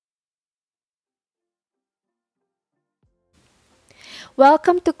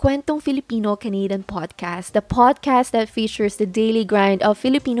Welcome to Kwentong Filipino Canadian Podcast, the podcast that features the daily grind of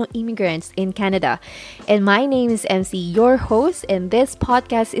Filipino immigrants in Canada. And my name is MC, your host, and this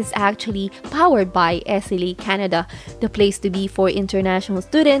podcast is actually powered by SLA Canada, the place to be for international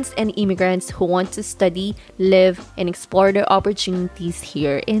students and immigrants who want to study, live, and explore their opportunities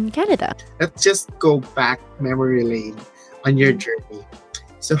here in Canada. Let's just go back memory lane on your journey.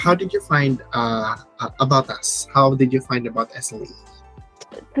 So how did you find about us? How did you find about SLE?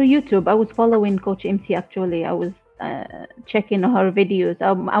 Through YouTube. I was following Coach MC actually. I was checking her videos.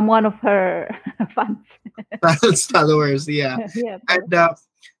 I'm one of her fans. Followers, yeah. Yeah. And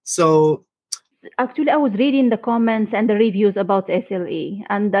so Actually, I was reading the comments and the reviews about SLE,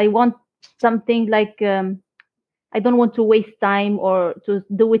 and I want something like I don't want to waste time or to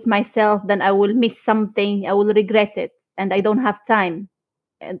do it myself. Then I will miss something. I will regret it, and I don't have time.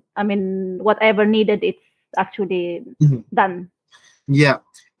 And I mean, whatever needed, it's actually done. yeah.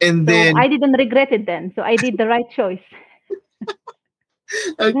 And So then I didn't regret it then. So I did the right choice.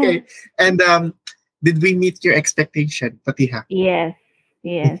 okay. And did we meet your expectation, Fatiha? Yes.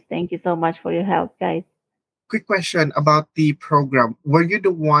 Thank you so much for your help, guys. Quick question about the program. Were you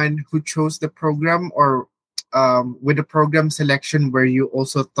the one who chose the program, or with the program selection, where you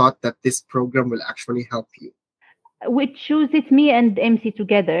also thought that this program will actually help you? We choose it, me and MC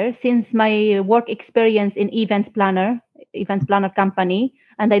together, since my work experience in events planner company,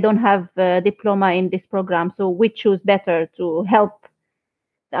 and I don't have a diploma in this program. So we choose better to help,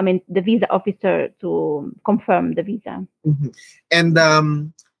 the visa officer to confirm the visa.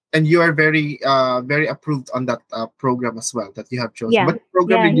 And you are very very approved on that program as well that you have chosen. Yeah. What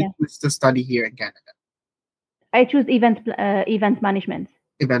program did you Yeah. choose to study here in Canada? I choose event management.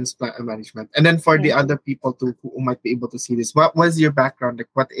 Management. And then for the Yeah. other people who might be able to see this, what was your background? Like,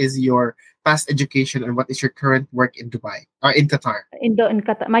 what is your past education and what is your current work in Dubai or in Qatar? In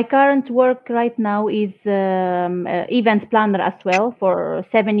Qatar. My current work right now is event planner as well for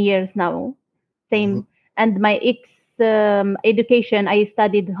 7 years now. Same. And my education, I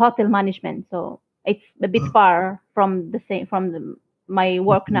studied hotel management, so it's a bit far from my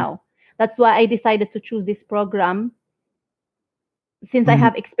work now. That's why I decided to choose this program, since I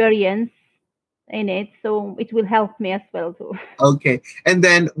have experience in it, so it will help me as well too. Okay. And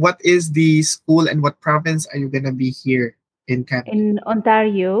then what is the school and what province are you going to be here in Canada? In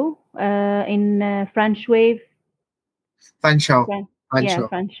Ontario, in Fanshawe. Fanshawe. Yeah,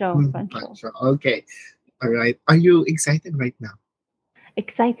 Fanshawe. Fanshawe. Okay. All right. Are you excited right now?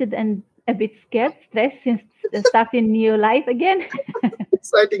 Excited and a bit scared, stressed, since starting new life again.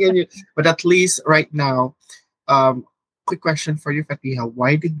 Exciting and you, but at least right now, quick question for you, Fatiha.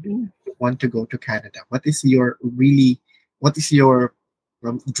 Why did you want to go to Canada? What is your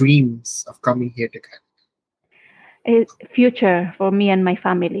dreams of coming here to Canada? Future for me and my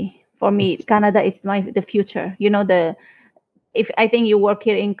family. For me, Canada is the future. If I think you work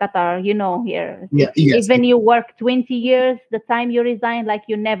here in Qatar, here. Yeah, yes. Even you work 20 years, the time you resign, like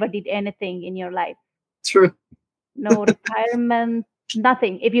you never did anything in your life. True. No retirement,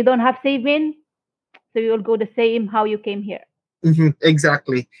 nothing. If you don't have saving, so you'll go the same how you came here.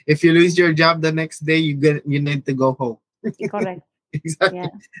 Exactly. If you lose your job the next day, you need to go home. Correct. Exactly. Yeah.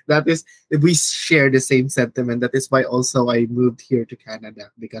 That is, we share the same sentiment. That is why also I moved here to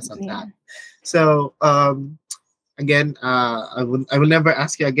Canada because of that. So again, I will never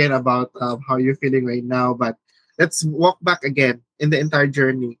ask you again about how you're feeling right now, but let's walk back again in the entire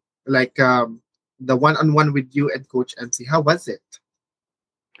journey, like the one-on-one with you and Coach MC. How was it?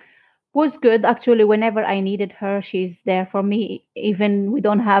 Was good, actually. Whenever I needed her, she's there for me. Even we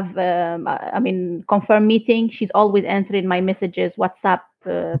don't have confirmed meeting, she's always answering my messages, WhatsApp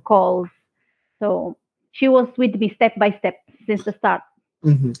calls. So she was with me step by step since the start.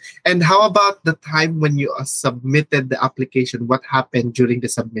 And how about the time when you submitted the application? What happened during the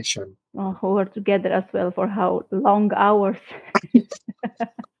submission? We were together as well for how long hours.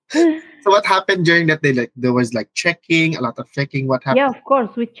 So what happened during that day? Like there was checking, a lot of checking. What happened? Yeah, of course.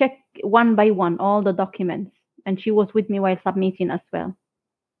 We checked one by one all the documents, and she was with me while submitting as well.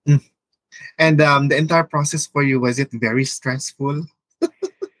 And the entire process for you, was it very stressful?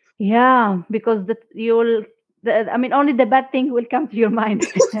 Yeah, because only the bad thing will come to your mind.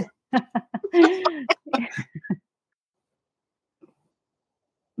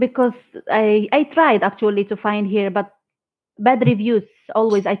 Because I tried actually to find here, but bad reviews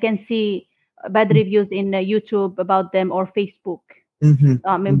always. I can see bad reviews in YouTube about them or Facebook.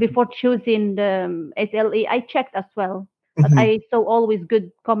 Before choosing the SLE, I checked as well, but I saw always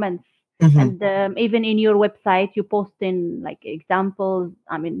good comments. And even in your website, you post in examples.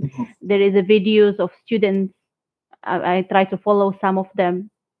 There is a videos of students I try to follow some of them.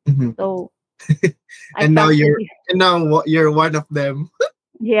 Mhm. So I And now practice. you're one of them.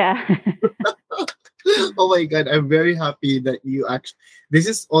 Yeah. Oh my god, I'm very happy that you actually, this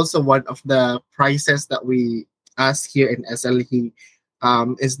is also one of the prizes that we ask here in SLE,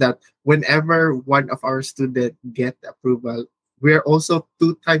 is that whenever one of our student get approval, we're also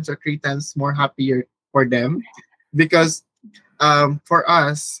two times or three times more happier for them, because for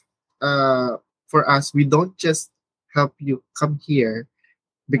us, uh we don't just help you come here,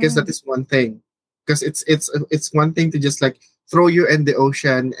 because that Mm, is one thing, because it's one thing to just like throw you in the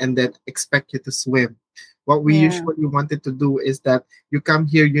ocean and then expect you to swim. What we yeah. usually wanted to do is that you come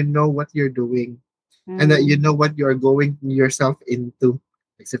here, you know what you're doing, and that you Mm, know what you're going yourself into.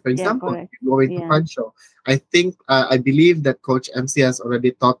 Like, say for yeah, example, correct. you're going to Yeah. Fanshawe. I believe that Coach MC has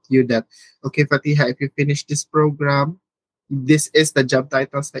already taught you that, okay, Fatiha, if you finish this program, this is the job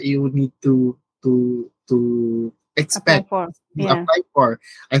titles that you need to Apply expect, for. to Yeah. apply for.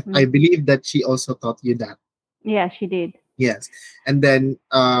 I Mm, believe that she also taught you that. yeah, she did. Yes, and then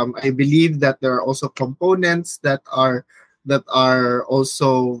I believe that there are also components that are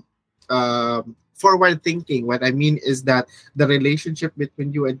also forward thinking. What I mean is that the relationship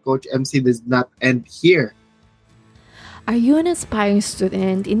between you and Coach MC does not end here. Are you an aspiring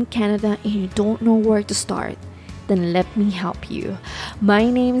student in Canada and you don't know where to start? Then let me help you. My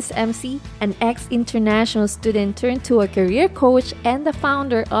name is MC, an ex international student turned to a career coach and the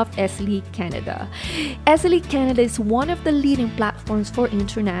founder of SLE Canada. SLE Canada is one of the leading platforms for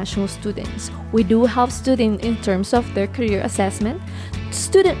international students. We do help students in terms of their career assessment,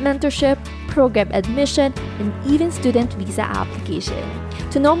 student mentorship, program admission, and even student visa application.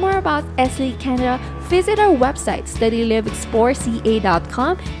 To know more about SLE Canada, visit our website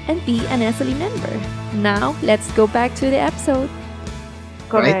studylivexploreca.com and be an SLE member. Now, let's go back to the episode.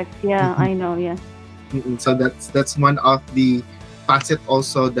 Right? Correct. Yeah, Mhm. I know. Yeah. So that's one of the facet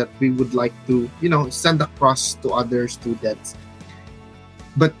also that we would like to send across to other students.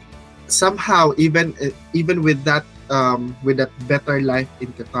 But somehow, even with that better life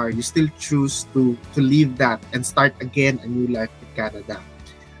in Qatar, you still choose to leave that and start again a new life in Canada.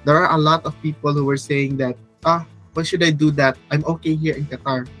 There are a lot of people who were saying that, why should I do that? I'm okay here in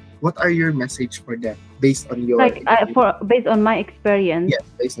Qatar. What are your message for them based on your Like experience? for based on my experience, Yes,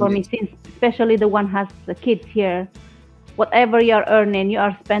 based on for your me, experience. since especially the one has the kids here, whatever you're earning, you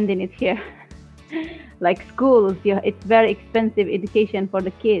are spending it here. Like schools, it's very expensive education for the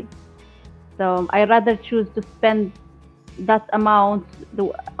kids. So I rather choose to spend that amount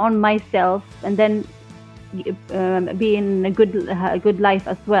on myself and then be in a good life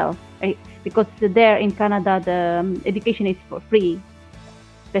as well. Because there in Canada, the education is for free,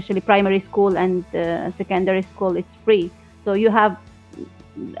 especially primary school and secondary school. It's free, so you have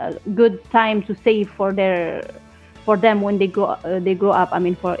a good time to save for them when they grow up. I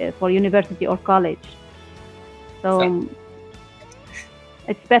mean, for university or college. So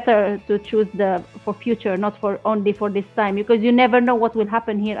it's better to choose for future, not for only for this time, because you never know what will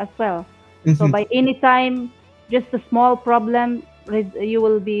happen here as well. So Mhm. by any time, just a small problem, you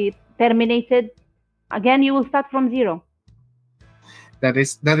will be terminated. Again, you will start from zero. That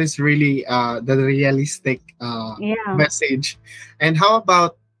is really the realistic Yeah. message. And how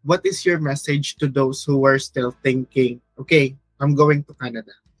about, what is your message to those who are still thinking, okay, I'm going to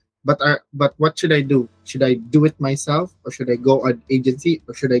Canada, but what should I do? Should I do it myself, or should I go on agency,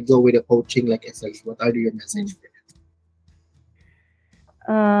 or should I go with a coaching like SLE? What are your message for them?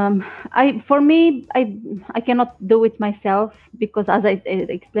 For me, I cannot do it myself because, as I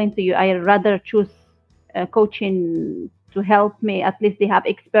explained to you, I rather choose coaching to help me. At least they have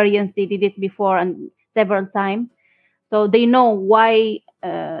experience; they did it before and several times, so they know why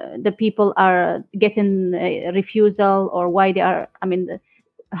the people are getting refusal, or why they are. I mean,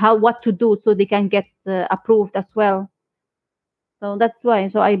 how what to do so they can get approved as well. So that's why.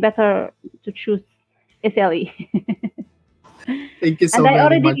 So I better to choose SLE. Thank you And so I very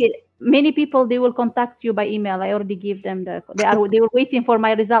already much. did. Many people they will contact you by email. I already give them they were waiting for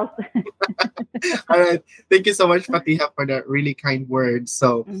my results. All right. Thank you so much, Fatiha, for that really kind words.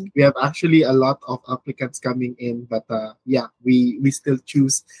 So Mm. we have actually a lot of applicants coming in, but yeah, we still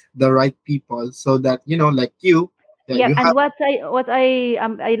choose the right people, so that like you, that Yeah, you and have. what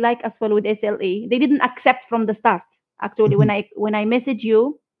I like as well with SLA, they didn't accept from the start. Actually, Mhm, when I message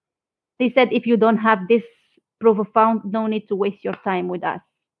you, they said if you don't have this proof of fund, no need to waste your time with us.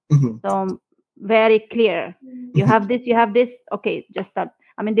 mhm, So very clear. You mhm, have this, you have this. Okay, just start.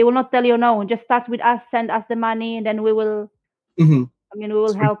 I mean, they will not tell you no. Just start with us, send us the money, and then we will. mhm. I mean, we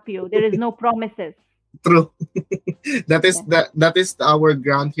will help you. There is no promises. True. that is Yeah. that that is our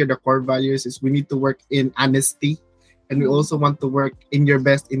ground here. The core values is we need to work in honesty. and we also want to work in your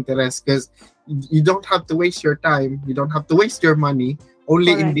best interest, because you don't have to waste your time, you don't have to waste your money.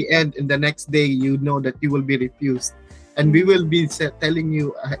 Only in Correct. the end, in the next day, you know that you will be refused, and we will be telling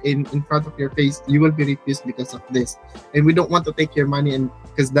you in front of your face, you will be refused because of this, and we don't want to take your money, and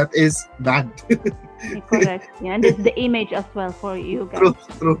because that is bad. Correct. Yeah, and it's the image as well for you guys. True,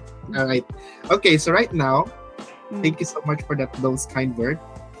 true. All right. Okay, so right now, Mm. thank you so much for those kind words.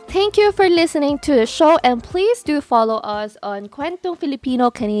 Thank you for listening to the show, and please do follow us on Kwentong Filipino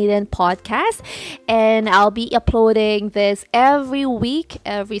Canadian podcast. And I'll be uploading this every week,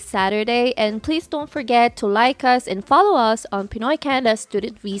 every Saturday. And please don't forget to like us and follow us on Pinoy Canada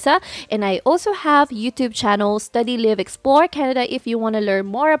Student Visa. And I also have YouTube channel Study Live Explore Canada if you want to learn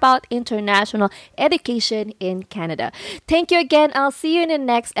more about international education in Canada. Thank you again. I'll see you in the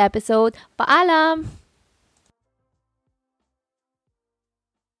next episode. Paalam!